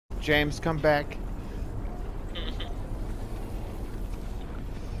James, come back.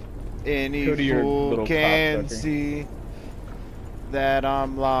 Any fool can see that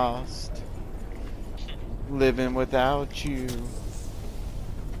I'm lost, living without you.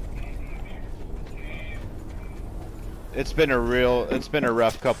 It's been a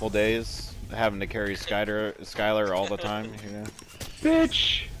rough couple days having to carry Skylar all the time. You know.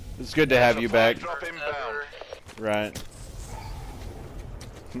 Bitch. It's good to have you back. Right.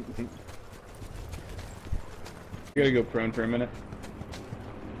 You gotta go prone for a minute.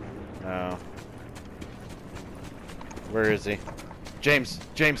 Oh. Where is he? James!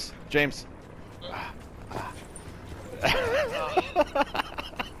 James! James!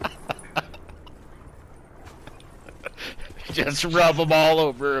 Just rub them all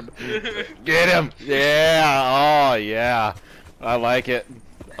over him. Get him! Yeah! Oh, yeah. I like it.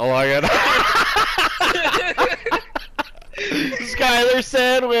 I like it. Skylar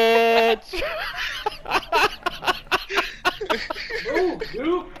sandwich!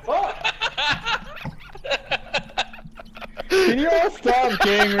 Can you all stop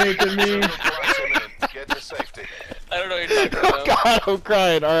gang raping me? Get to safety. I don't know what you're talking about. God, I'm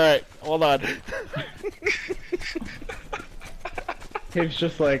crying. Alright, hold on. It's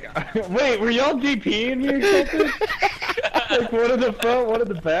just like, wait, were y'all DPing me or something? Like, one in the front, one in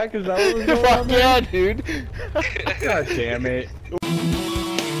the back? Is that what was going on? Yeah, dude. God damn it.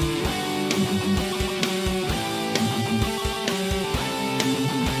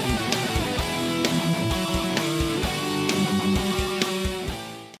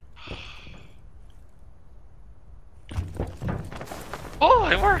 Oh,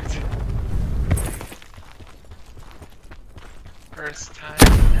 it worked! First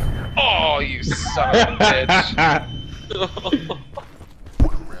time. Oh, you son of a bitch.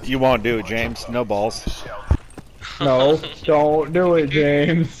 You won't do it, James. No balls. No, don't do it,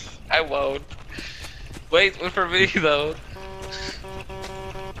 James. I won't. Wait for me, though.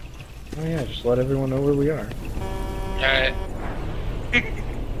 Oh yeah, just let everyone know where we are. Alright.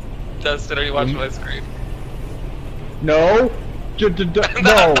 Dustin, are you watching my screen? No!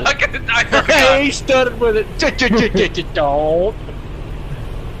 No! I forgot. He started with it. Don't!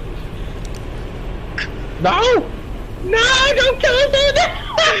 No! No! Don't kill him, dude!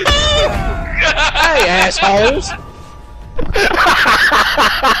 Hey, assholes!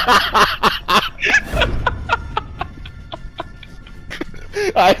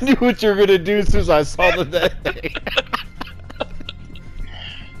 I knew what you were gonna do as soon as I saw that thing.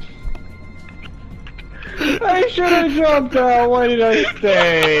 I should have jumped out. Why did I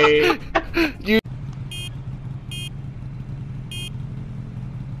stay? You.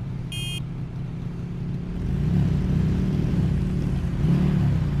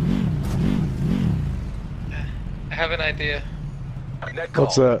 I have an idea.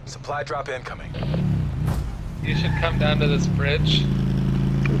 What's that? Supply drop incoming. You should come down to this bridge.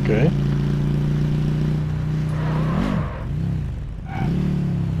 Okay.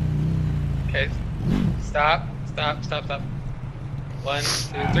 Okay. Stop. 1, 2,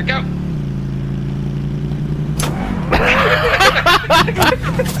 3, go!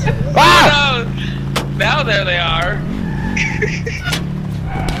 Ah! Oh, no. Now there they are.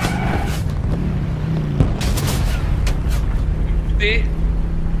 See?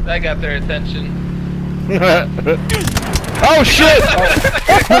 That got their attention. Oh shit!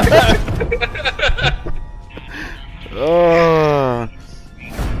 Oh.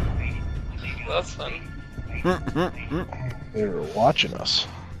 That's fun. They were watching us.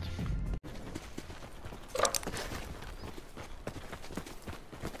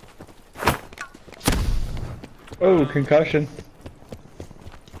 Oh, concussion.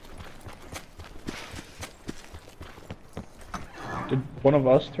 Did one of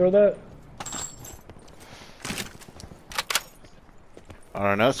us throw that? I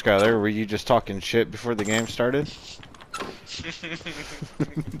don't know, Skylar. Were you just talking shit before the game started?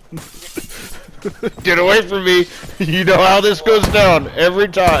 Get away from me! You know how this goes down every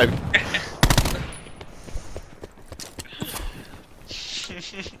time.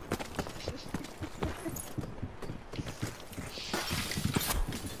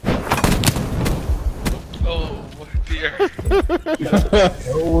 Oh dear.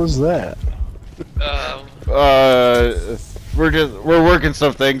 What was that? We're working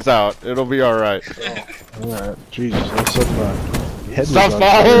some things out. It'll be all right. Alright, Jesus, that's so fun. Stop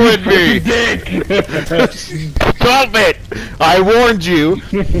following me! Stop it! I warned you.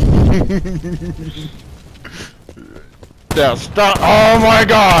 Now stop! Oh my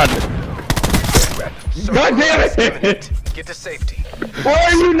God! God damn it! Get to safety. Why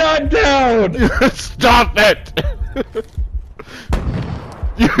are you not down? Stop it!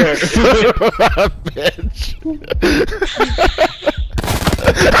 You son of a bitch.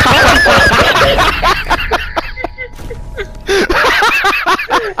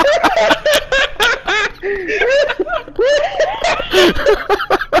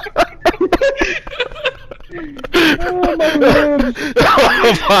 Oh my lord.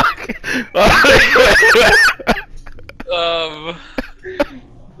 Oh fuck.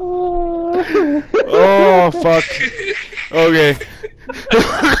 Oh fuck. Okay.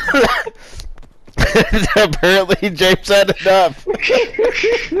 Apparently James had enough.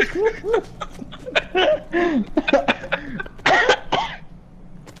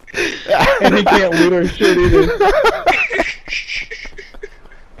 And he can't loot our shit either.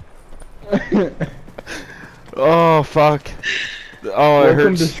 Oh fuck. Oh, it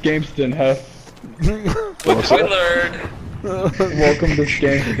Welcome to hurts. Skamston, Huff. What did we learn? Welcome to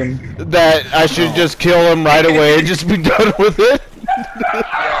Skamston. That I should just kill him right away and just be done with it.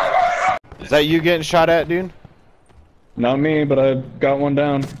 Is that you getting shot at, dude? Not me, but I got one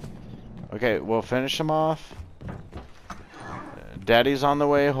down. Okay, we'll finish him off. Daddy's on the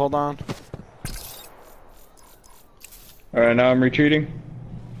way, hold on. Alright, now I'm retreating.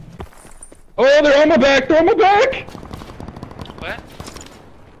 Oh, they're on my back! They're on my back! What?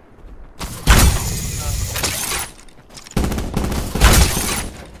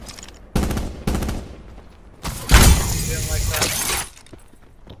 Didn't like that.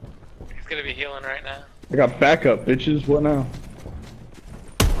 He's gonna be healing right now. I got backup, bitches. What now?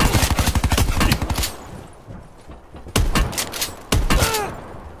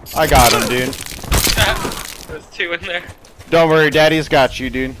 I got him, dude. There's two in there. Don't worry, Daddy's got you,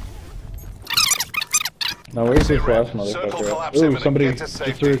 dude. No, where's this last Circle motherfucker? collapse Ooh, imminent. somebody Get to just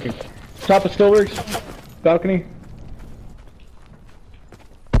safety. roofing. Top of Stillworks. Balcony.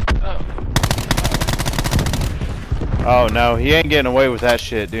 Oh. Oh no, he ain't getting away with that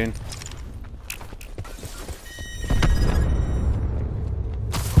shit, dude.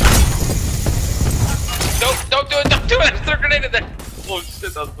 Don't do it, don't do it! There's a grenade in there! Oh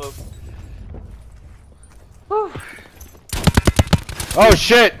shit, that was close. Whew. Oh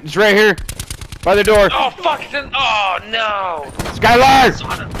shit, it's right here. By the door. Oh fuck, it's in, oh no! Skylar!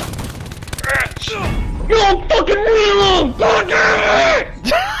 Son of No fucking real!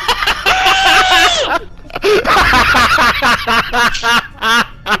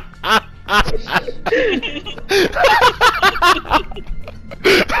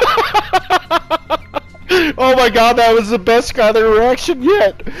 Oh my god, that was the best Skylar reaction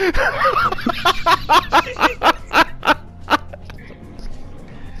yet.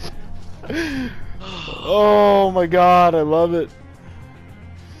 Oh my god, I love it.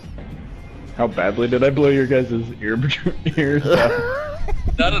 How badly did I blow your guys' ears out?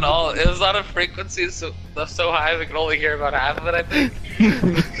 Not at all. It was on a frequency so high we could only hear about half of it, I think.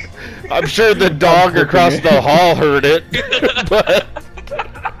 I'm sure the dog across the hall heard it, but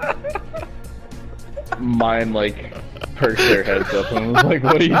Mine, like, perked their heads up and was like,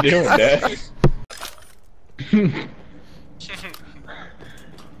 what are you doing, Dad? Do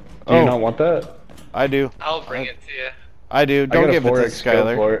you not want that? I do. I'll bring it to you. I do. I Don't got a give it to 4X scope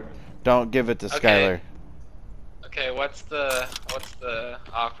Skylar. for it. Don't give it to Okay. Skylar. Okay, what's the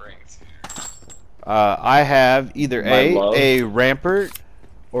offerings? I have either My love. A rampart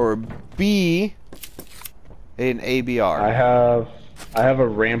or B an ABR. I have a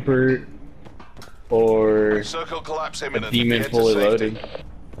rampart or Circle collapse a imminent. demon Get to fully safety. loaded.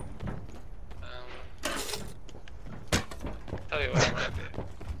 Tell you what I'm gonna do.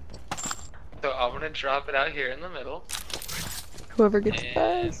 So I'm gonna drop it out here in the middle, Whoever gets and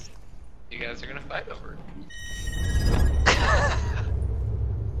first. you guys are gonna fight over it.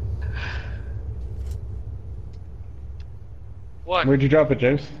 One, Where'd you drop it,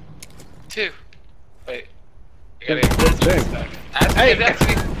 James? two. Wait. You gotta James.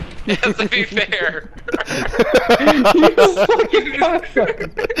 it has to be fair. You fucking cocksucker.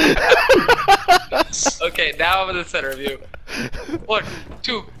 Okay, now I'm in the center of you. 1,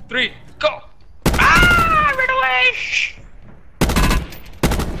 2, 3, go! Ah! Run away!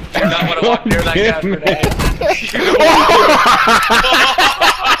 Do not want to walk near that guy's grenade.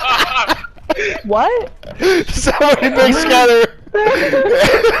 What? Somebody bring Skylar.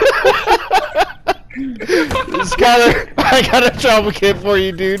 Skylar, I got a trauma kit for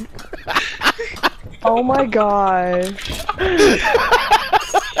you, dude. Oh my gosh.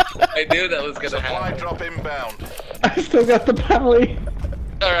 I knew that was gonna Supply happen. drop inbound. I still got the pally.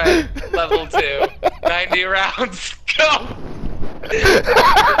 Alright, level 2. 90 rounds. Go!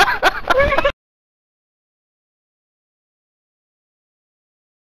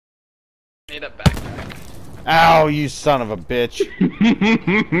 Need a backpack. Ow, you son of a bitch.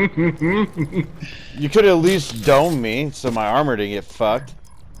 You could at least dome me so my armor didn't get fucked.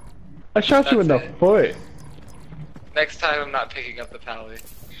 I shot you in the That's it. foot. Next time I'm not picking up the pally.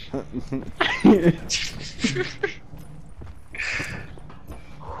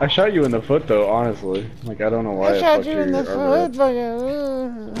 I shot you in the foot though, honestly. Like I don't know why I shot you in the foot.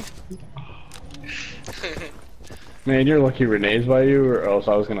 Man, you're lucky Renee's by you, or else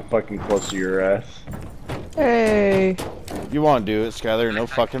I was gonna fucking cluster your ass. Hey. You won't do it, Skyler. No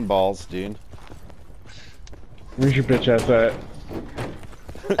fucking balls, dude. Where's your bitch ass at?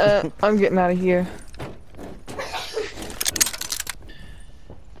 I'm getting out of here.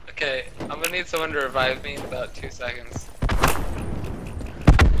 Okay, I'm gonna need someone to revive me in about 2 seconds.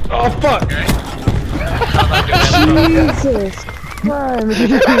 Oh fuck! Okay? I'm not doing that. Jesus Christ.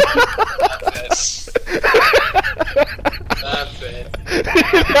 That's it.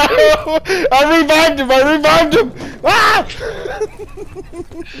 No! I revived him! I revived him! Ah!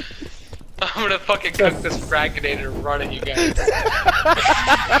 I'm gonna fucking cook this frag grenade and run at you guys.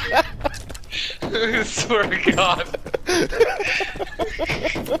 I swear to God.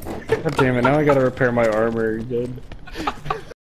 God damn it, now I gotta repair my armor again.